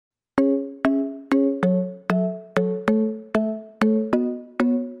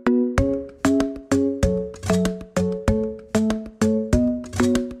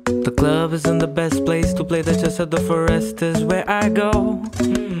club isn't the best place to play the chess at the forest is where I go.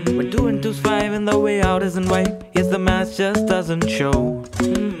 When 2 and 2's 5 and the way out isn't right, yes, the math just doesn't show.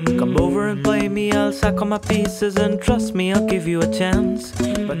 Come over and play me, I'll suck on my pieces, and trust me, I'll give you a chance.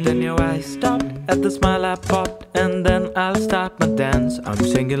 But then your eyes stopped at the smile I popped, and then I'll start my dance. I'm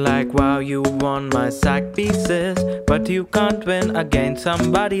singing like, wow, you won my sack pieces, but you can't win against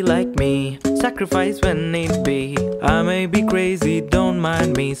somebody like me. Sacrifice when need be. I may be crazy, don't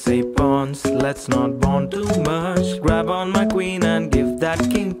mind me. Say pawns, let's not bond too much. Grab on my queen and give that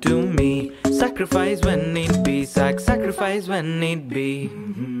king to me. Sacrifice when need be. Sacrifice when need be.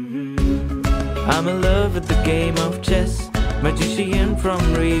 I'm in love with the game of chess. Magician from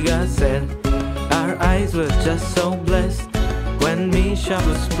Riga said our eyes were just so blessed when Misha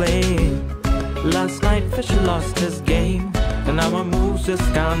was playing. Last night Fischer lost his game, and now my moves just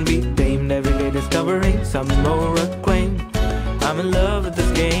can't be tamed. Every day discovering some more acclaim. I'm in love with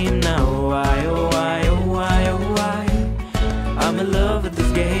this game now. Why, oh why, oh why, oh why? I'm in love with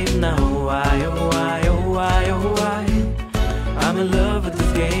this game now. Why, oh why, oh why, oh why? I'm in love with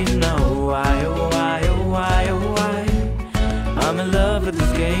this game now. Why, oh why, oh why, oh why? I'm in love with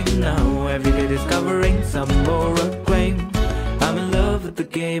this game now. Every day discovering some more acclaim. I'm in love with the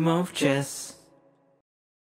game of chess.